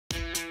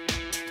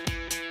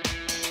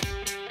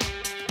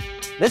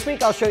This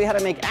week I'll show you how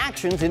to make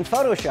actions in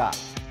Photoshop.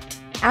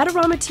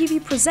 Adorama TV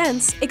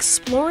presents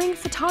Exploring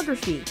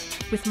Photography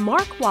with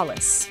Mark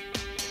Wallace,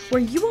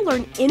 where you will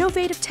learn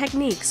innovative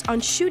techniques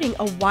on shooting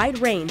a wide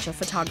range of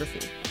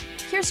photography.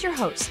 Here's your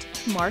host,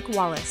 Mark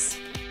Wallace.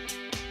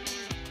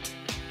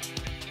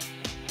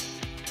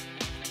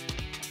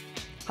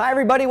 Hi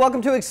everybody,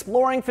 welcome to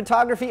Exploring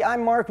Photography.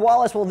 I'm Mark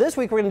Wallace. Well, this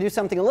week we're going to do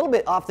something a little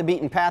bit off the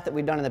beaten path that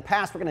we've done in the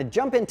past. We're going to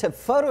jump into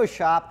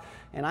Photoshop,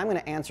 and I'm going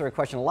to answer a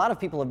question a lot of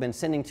people have been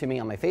sending to me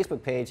on my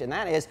Facebook page, and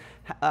that is,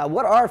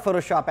 what are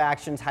Photoshop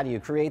actions? How do you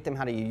create them?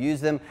 How do you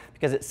use them?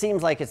 Because it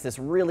seems like it's this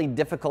really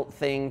difficult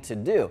thing to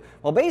do.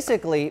 Well,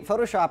 basically,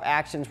 Photoshop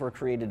actions were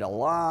created a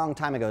long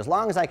time ago. As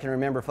long as I can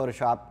remember,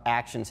 Photoshop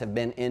actions have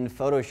been in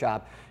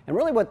Photoshop, and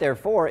really what they're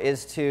for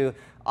is to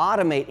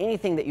automate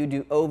anything that you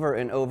do over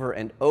and over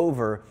and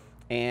over.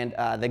 And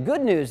the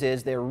good news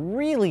is they're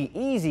really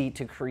easy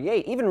to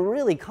create. Even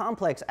really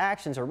complex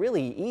actions are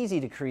really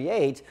easy to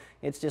create.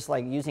 It's just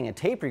like using a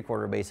tape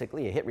recorder,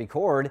 basically. You hit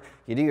record,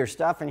 you do your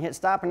stuff, and you hit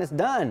stop, and it's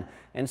done.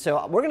 And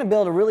so we're going to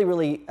build a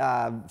really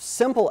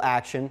simple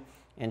action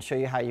and show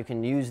you how you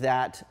can use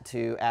that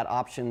to add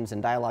options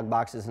and dialog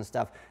boxes and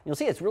stuff. You'll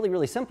see it's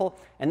really simple,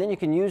 and then you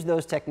can use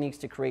those techniques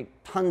to create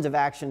tons of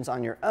actions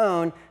on your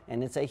own,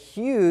 and it's a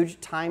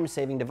huge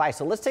time-saving device.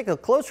 So let's take a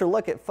closer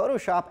look at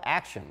Photoshop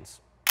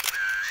actions.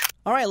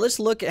 All right, let's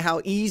look at how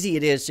easy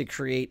it is to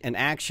create an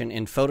action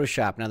in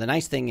Photoshop. Now, the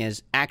nice thing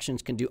is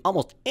actions can do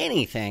almost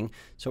anything,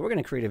 so we're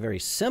going to create a very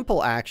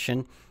simple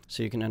action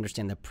so you can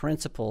understand the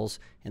principles,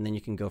 and then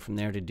you can go from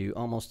there to do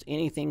almost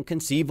anything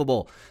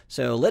conceivable.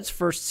 So let's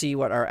first see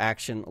what our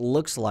action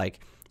looks like.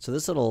 So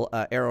this little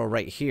arrow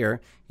right here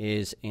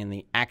is in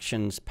the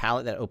Actions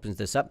palette that opens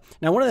this up.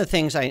 Now, one of the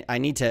things I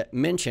need to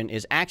mention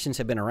is actions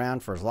have been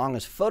around for as long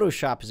as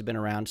Photoshop has been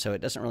around, so it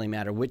doesn't really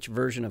matter which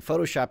version of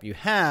Photoshop you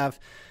have,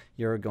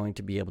 you're going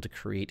to be able to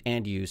create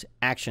and use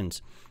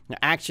actions. Now,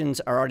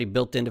 actions are already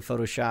built into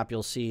Photoshop.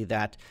 You'll see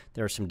that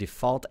there are some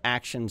default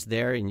actions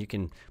there, and you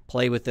can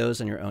play with those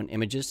on your own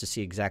images to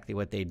see exactly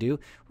what they do.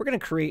 We're going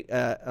to create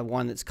a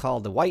one that's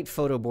called the white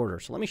photo border.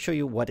 So let me show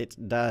you what it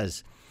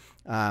does.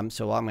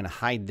 So I'm going to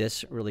hide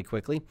this really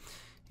quickly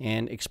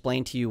and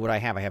explain to you what I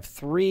have. I have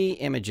three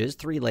images,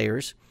 three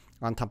layers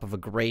on top of a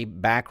gray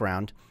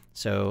background.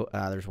 So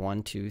there's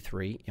 1, 2,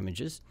 3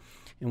 images.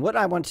 And what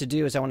I want to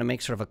do is I want to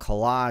make sort of a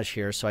collage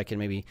here, so I can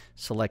maybe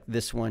select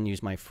this one,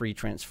 use my free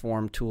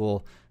transform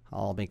tool.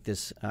 I'll make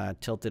this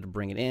tilted to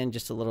bring it in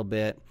just a little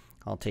bit.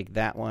 I'll take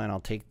that one.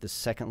 I'll take the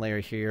second layer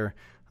here.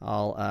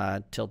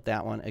 I'll tilt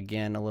that one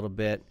again a little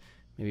bit.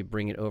 Maybe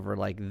bring it over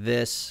like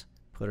this.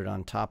 Put it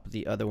on top of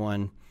the other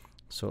one.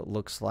 So it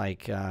looks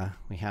like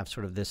we have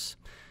sort of this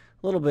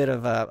little bit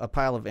of a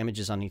pile of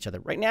images on each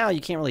other. Right now,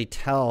 you can't really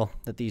tell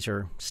that these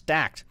are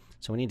stacked,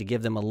 so we need to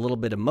give them a little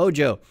bit of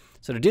mojo.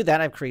 So to do that,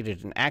 I've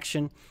created an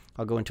action.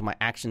 I'll go into my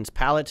Actions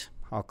palette.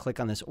 I'll click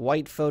on this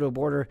white photo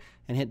border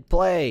and hit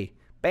play.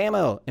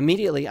 Bammo!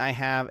 Immediately, I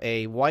have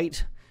a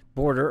white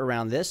border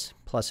around this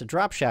plus a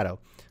drop shadow.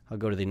 I'll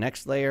go to the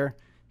next layer,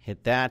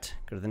 hit that,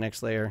 go to the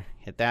next layer,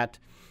 hit that.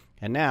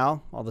 And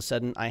now, all of a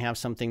sudden, I have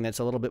something that's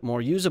a little bit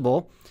more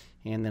usable.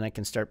 And then I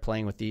can start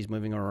playing with these,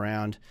 moving them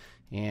around,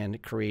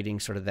 and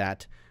creating sort of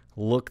that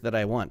look that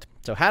I want.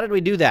 So how did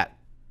we do that?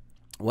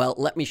 Well,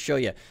 let me show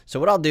you. So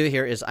what I'll do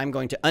here is I'm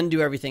going to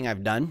undo everything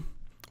I've done.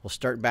 We'll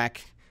start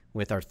back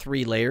with our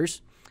three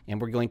layers,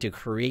 and we're going to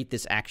create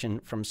this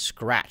action from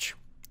scratch.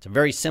 It's a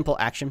very simple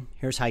action.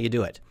 Here's how you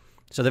do it.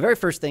 So the very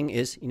first thing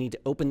is you need to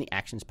open the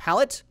Actions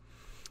palette.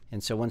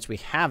 And so once we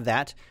have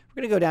that,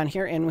 we're going to go down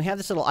here, and we have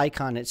this little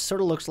icon. It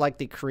sort of looks like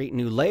the Create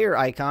New Layer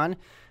icon,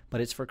 but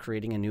it's for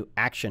creating a new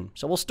action.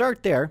 So we'll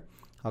start there.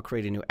 I'll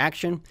create a new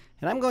action,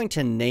 and I'm going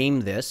to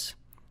name this.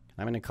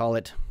 I'm going to call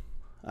it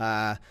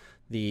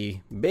the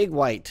big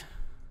white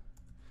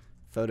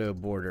photo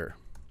border.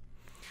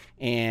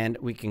 And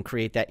we can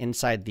create that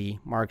inside the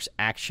Mark's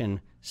action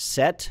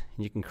set.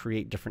 You can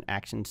create different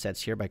action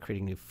sets here by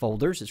creating new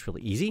folders. It's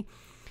really easy.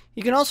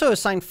 You can also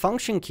assign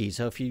function keys.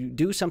 So if you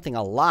do something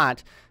a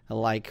lot,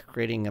 like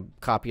creating a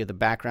copy of the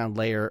background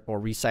layer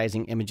or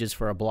resizing images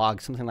for a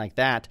blog, something like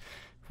that,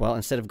 well,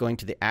 instead of going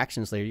to the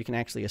actions layer, you can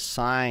actually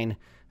assign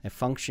a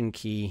function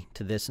key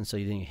to this. And so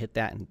you hit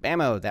that, and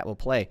bammo, that will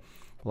play.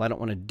 Well, I don't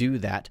want to do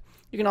that.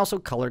 You can also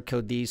color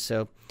code these,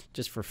 so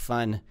just for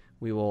fun,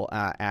 we will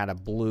add a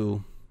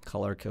blue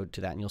color code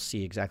to that, and you'll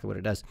see exactly what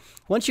it does.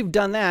 Once you've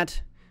done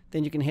that,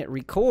 then you can hit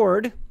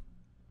record,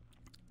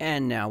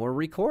 and now we're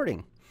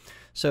recording.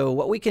 So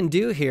what we can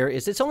do here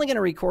is it's only going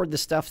to record the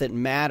stuff that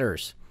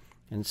matters,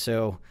 and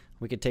so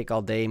we could take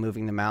all day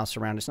moving the mouse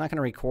around. It's not going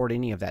to record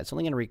any of that. It's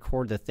only going to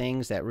record the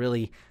things that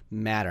really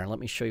matter. Let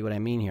me show you what I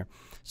mean here.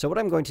 So what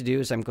I'm going to do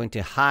is I'm going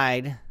to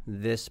hide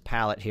this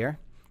palette here.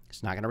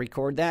 It's not going to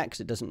record that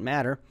because it doesn't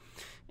matter.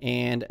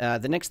 And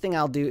the next thing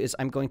I'll do is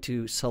I'm going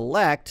to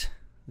select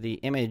the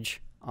image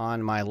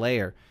on my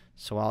layer.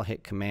 So I'll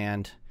hit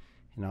Command,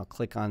 and I'll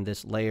click on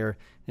this layer.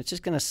 It's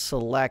just going to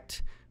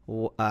select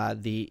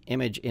the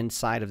image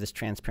inside of this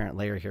transparent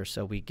layer here.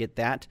 So we get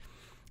that.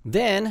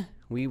 Then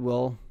we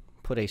will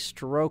put a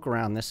stroke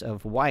around this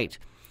of white.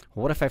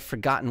 Well, what if I've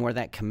forgotten where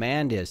that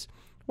command is?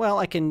 Well,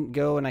 I can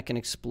go and I can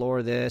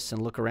explore this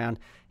and look around,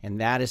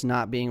 and that is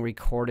not being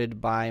recorded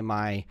by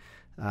my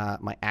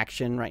my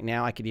action right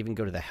now. I could even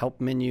go to the help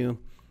menu.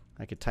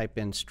 I could type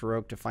in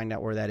stroke to find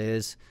out where that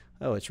is.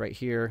 Oh, it's right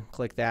here.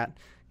 Click that.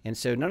 And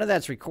so none of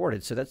that's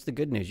recorded. So that's the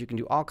good news. You can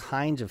do all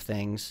kinds of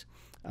things,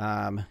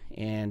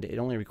 and it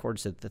only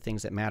records the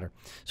things that matter.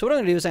 So what I'm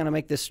going to do is I'm going to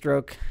make this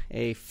stroke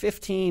a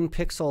 15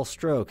 pixel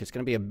stroke. It's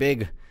going to be a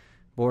big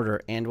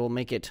border, and we'll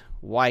make it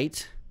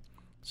white.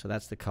 So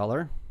that's the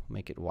color.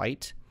 Make it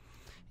white.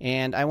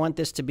 And I want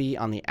this to be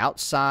on the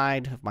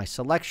outside of my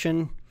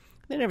selection.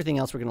 Then everything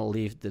else we're going to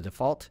leave the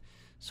default.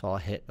 So I'll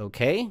hit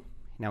OK.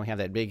 Now we have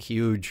that big,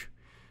 huge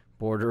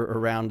border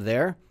around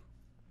there.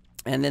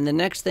 And then the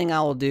next thing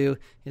I will do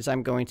is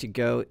I'm going to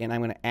go and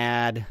I'm going to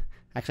add,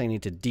 actually I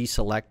need to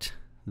deselect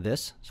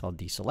this. So I'll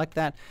deselect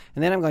that.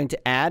 And then I'm going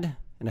to add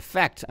an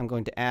effect. I'm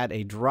going to add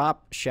a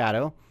drop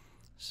shadow.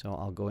 So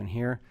I'll go in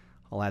here.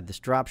 I'll add this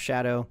drop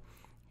shadow.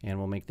 And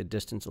we'll make the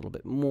distance a little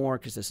bit more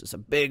because this is a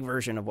big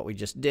version of what we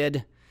just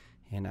did.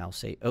 And I'll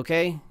say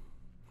OK.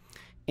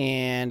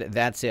 And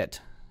that's it.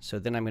 So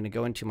then I'm going to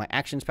go into my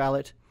actions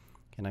palette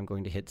and I'm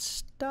going to hit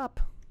stop.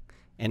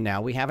 And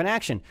now we have an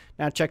action.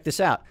 Now check this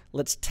out.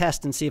 Let's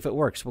test and see if it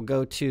works. We'll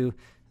go to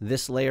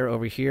this layer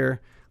over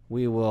here.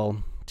 We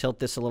will tilt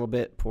this a little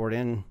bit, pour it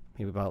in,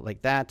 maybe about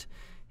like that.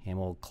 And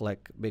we'll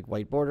click big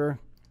white border.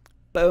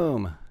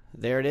 Boom.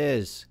 There it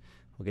is.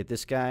 We'll get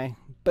this guy.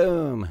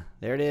 Boom.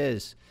 There it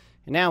is.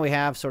 And now we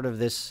have sort of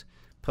this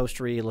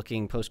postery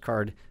looking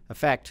postcard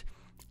effect.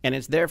 And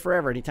it's there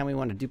forever. Anytime we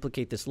want to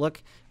duplicate this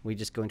look, we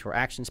just go into our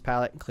actions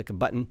palette and click a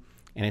button,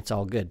 and it's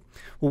all good.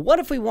 Well, what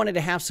if we wanted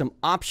to have some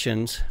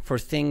options for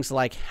things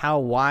like how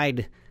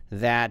wide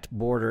that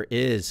border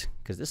is?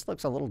 Because this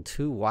looks a little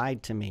too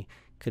wide to me.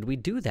 Could we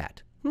do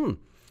that?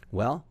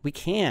 Well, we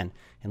can.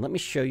 And let me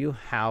show you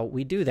how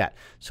we do that.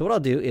 So what I'll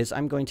do is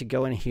I'm going to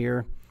go in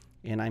here,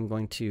 and I'm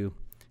going to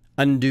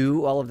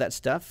undo all of that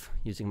stuff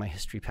using my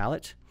history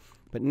palette.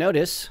 But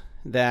notice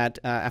that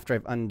after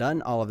I've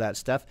undone all of that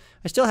stuff,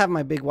 I still have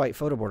my big white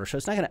photo border. So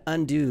it's not going to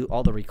undo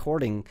all the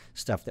recording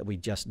stuff that we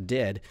just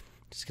did.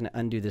 It's just going to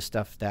undo the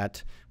stuff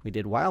that we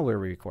did while we were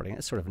recording.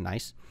 That's sort of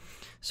nice.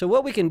 So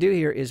what we can do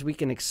here is we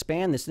can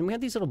expand this. And we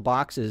have these little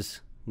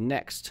boxes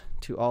next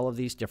to all of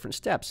these different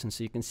steps. And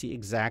so you can see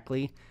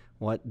exactly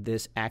what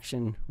this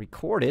action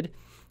recorded.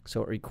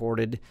 So it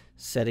recorded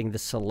setting the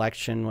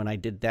selection when I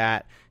did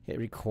that. It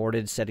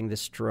recorded setting the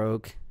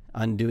stroke,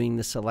 undoing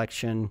the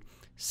selection,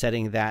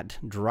 setting that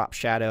drop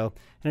shadow,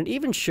 and it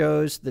even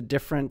shows the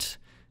different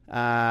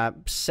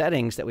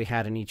settings that we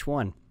had in each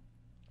one.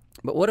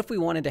 But what if we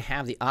wanted to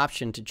have the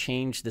option to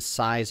change the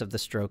size of the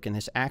stroke in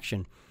this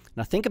action?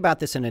 Now think about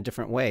this in a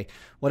different way.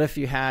 What if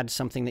you had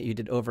something that you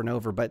did over and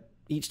over, but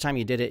each time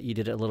you did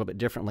it a little bit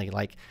differently,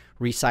 like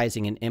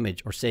resizing an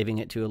image or saving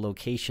it to a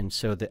location.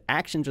 So the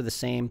actions are the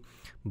same,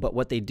 but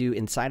what they do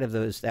inside of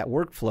those, that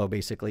workflow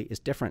basically is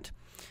different.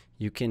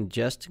 You can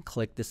just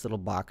click this little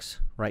box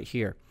right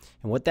here.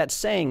 And what that's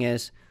saying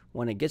is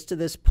when it gets to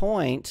this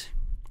point,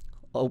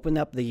 open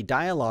up the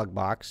dialog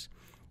box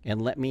and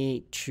let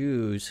me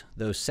choose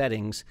those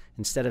settings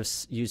instead of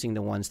using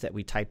the ones that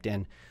we typed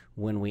in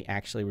when we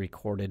actually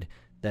recorded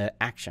the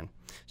action.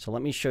 So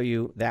let me show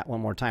you that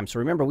one more time. So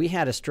remember, we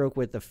had a stroke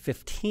width of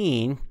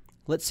 15.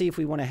 Let's see if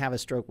we want to have a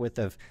stroke width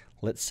of,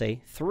 let's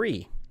say,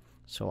 3.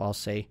 So I'll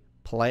say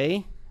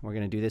play. We're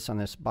going to do this on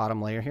this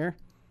bottom layer here.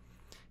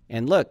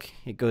 And look,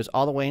 it goes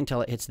all the way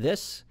until it hits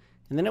this,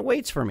 and then it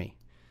waits for me.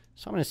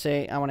 So I'm going to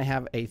say I want to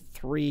have a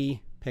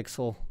 3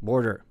 pixel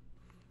border.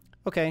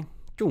 Okay,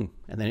 boom,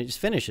 and then it just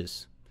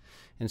finishes.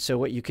 And so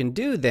what you can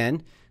do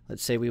then,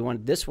 let's say we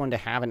want this one to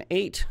have an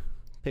 8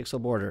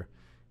 pixel border.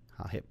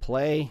 I'll hit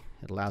play.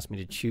 It allows me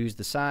to choose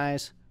the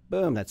size.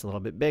 Boom, that's a little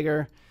bit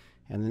bigger.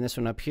 And then this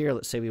one up here,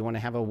 let's say we want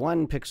to have a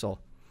 1 pixel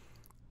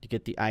to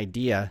get the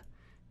idea.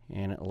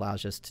 And it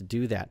allows us to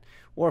do that.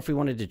 Or if we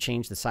wanted to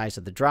change the size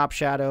of the drop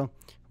shadow,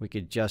 we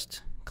could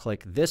just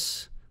click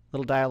this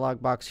little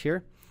dialog box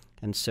here.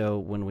 And so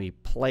when we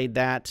played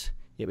that,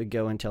 it would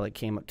go until it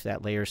came up to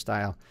that layer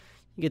style.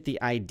 You get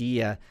the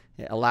idea.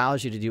 It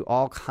allows you to do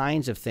all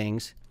kinds of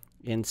things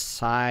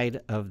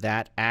inside of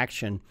that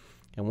action.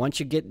 And once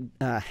you get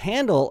a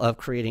handle of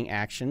creating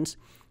actions,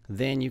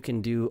 then you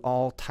can do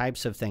all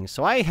types of things.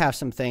 So I have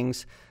some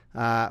things,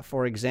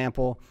 for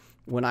example,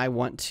 when I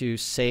want to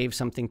save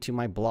something to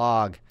my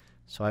blog.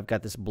 So I've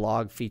got this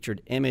blog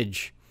featured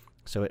image.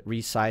 So it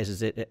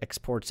resizes it, it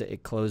exports it,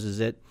 it closes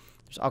it.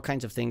 There's all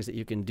kinds of things that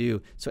you can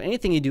do. So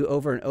anything you do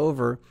over and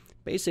over,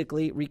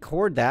 basically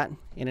record that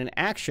in an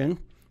action,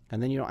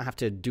 and then you don't have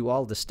to do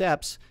all the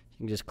steps. You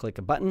can just click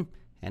a button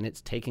and it's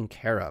taken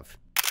care of.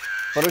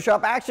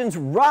 Photoshop actions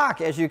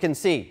rock, as you can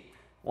see.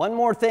 One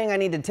more thing I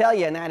need to tell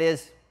you, and that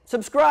is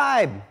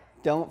subscribe.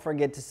 Don't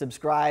forget to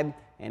subscribe,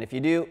 and if you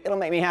do, it'll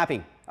make me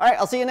happy. All right,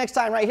 I'll see you next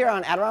time right here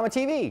on Adorama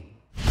TV.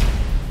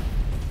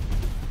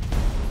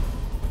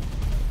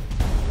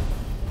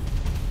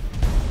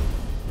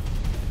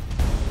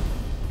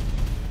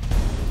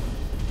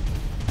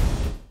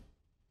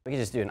 We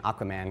could just do an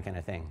Aquaman kind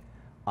of thing.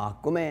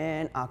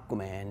 Aquaman,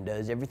 Aquaman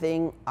does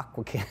everything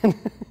Aqua can.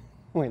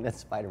 Wait, that's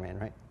Spider-Man,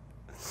 right?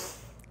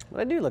 But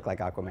I do look like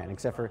Aquaman,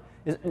 except for...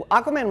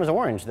 Aquaman was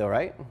orange, though,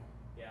 right?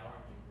 Yeah,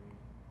 orange and green.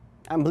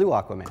 I'm blue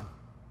Aquaman.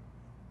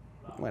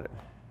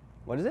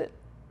 What is it?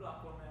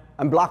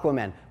 I'm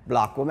Blockwoman.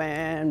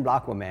 Blockwoman,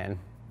 Blockwoman.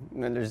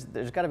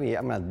 There's got to be...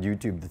 I'm going to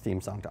YouTube the theme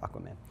song to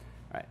Aquaman.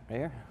 All right, right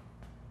here.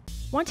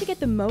 Want to get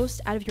the most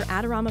out of your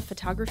Adorama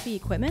photography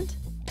equipment?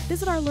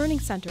 Visit our Learning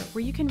Center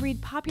where you can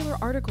read popular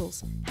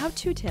articles,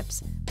 how-to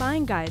tips,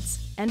 buying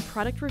guides, and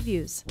product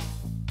reviews.